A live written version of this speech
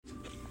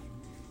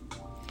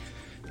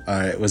All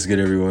right, what's good,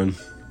 everyone?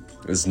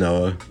 It's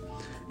Noah,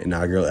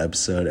 inaugural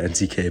episode,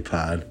 NTK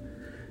Pod.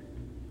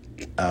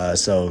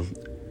 So,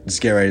 let's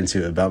get right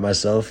into it. About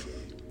myself,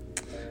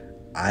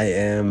 I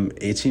am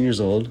 18 years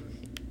old.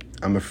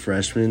 I'm a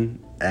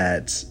freshman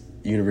at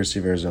University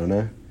of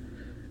Arizona.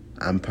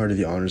 I'm part of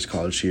the honors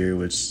college here,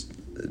 which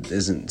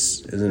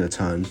isn't a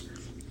ton.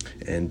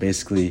 And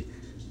basically,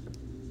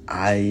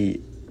 I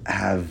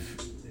have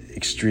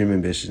extreme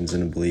ambitions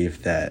and a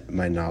belief that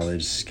my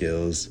knowledge,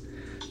 skills,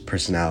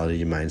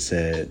 personality,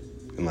 mindset,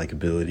 and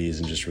abilities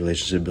and just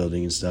relationship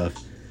building and stuff,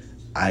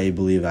 I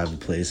believe I have a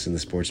place in the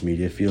sports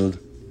media field.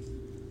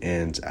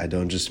 And I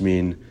don't just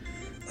mean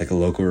a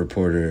local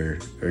reporter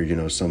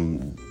or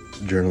some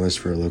journalist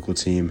for a local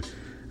team.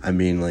 I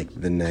mean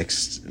the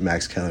next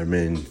Max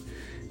Kellerman,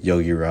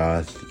 Yogi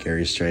Roth,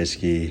 Gary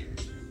Streisky,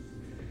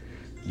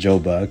 Joe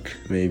Buck,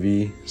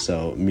 maybe.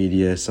 So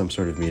media, some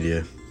sort of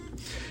media.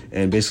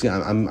 And basically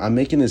I'm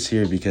making this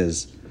here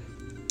because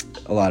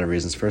a lot of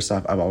reasons. First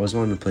off, I've always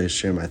wanted to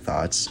share my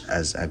thoughts,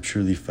 as I've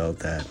truly felt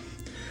that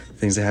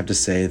things I have to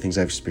say, things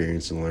I've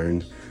experienced and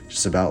learned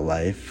just about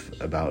life,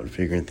 about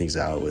figuring things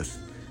out with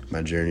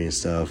my journey and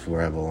stuff,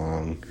 where I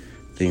belong,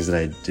 things that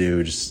I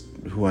do, just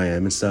who I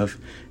am and stuff.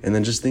 And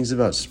then just things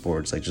about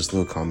sports, just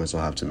little comments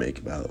I'll have to make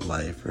about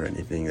life or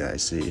anything that I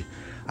see.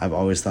 I've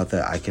always thought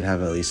that I could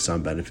have at least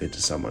some benefit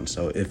to someone.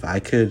 So if I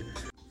could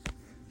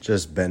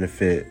just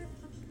benefit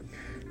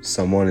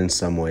someone in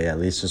some way, at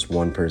least just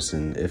one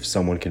person, if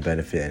someone could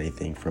benefit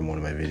anything from one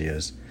of my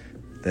videos,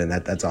 then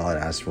that's all I'd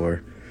ask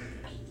for.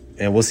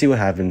 And we'll see what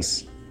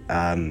happens.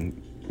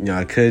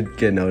 I could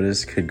get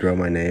noticed, could grow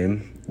my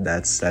name.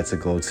 That's a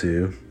goal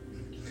too.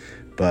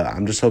 But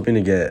I'm just hoping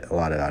to get a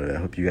lot out of it. I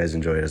hope you guys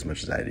enjoy it as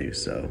much as I do.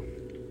 So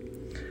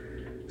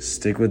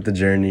stick with the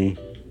journey.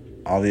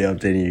 I'll be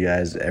updating you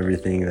guys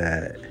everything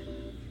that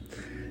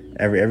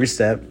every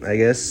step, I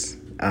guess.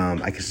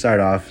 I can start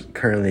off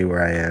currently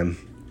where I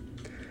am.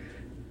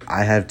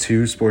 I have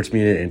 2 sports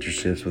media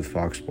internships with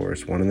Fox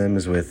Sports. One of them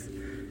is with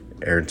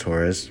Aaron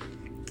Torres.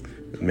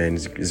 Man,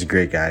 he's a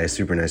great guy, a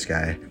super nice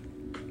guy.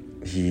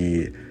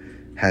 He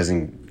has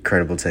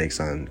incredible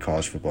takes on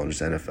college football and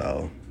just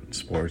NFL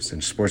sports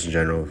and sports in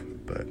general,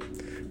 but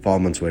follow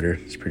him on Twitter.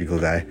 He's a pretty cool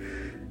guy.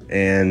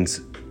 And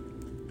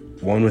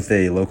one with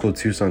a local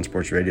Tucson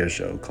sports radio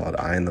show called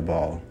Eye on the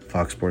Ball,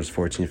 Fox Sports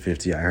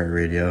 1450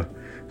 iHeartRadio.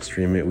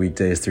 Stream it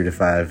weekdays 3 to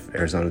 5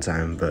 Arizona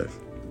time, but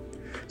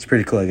it's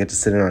pretty cool. I get to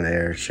sit in on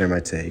air, share my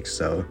takes,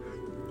 so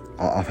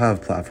I'll have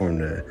a platform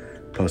to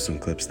post some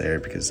clips there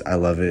because I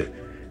love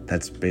it.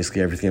 That's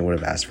basically everything I would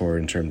have asked for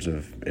in terms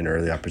of an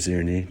early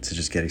opportunity to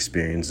just get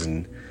experience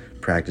and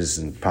practice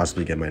and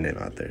possibly get my name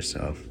out there.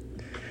 So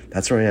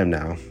that's where I am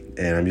now,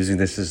 and I'm using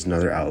this as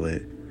another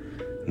outlet,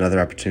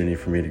 another opportunity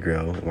for me to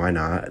grow. Why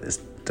not? This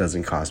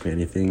doesn't cost me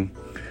anything.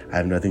 I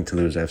have nothing to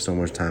lose. I have so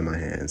much time on my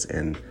hands,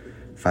 and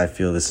if I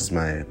feel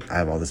I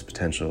have all this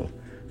potential,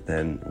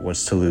 then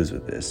what's to lose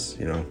with this,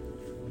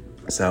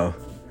 So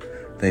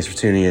thanks for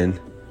tuning in.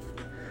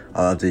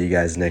 I'll update you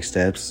guys next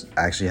steps.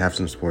 I actually have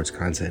some sports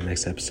content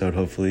next episode,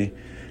 hopefully.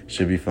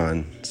 Should be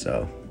fun.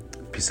 So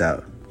peace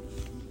out.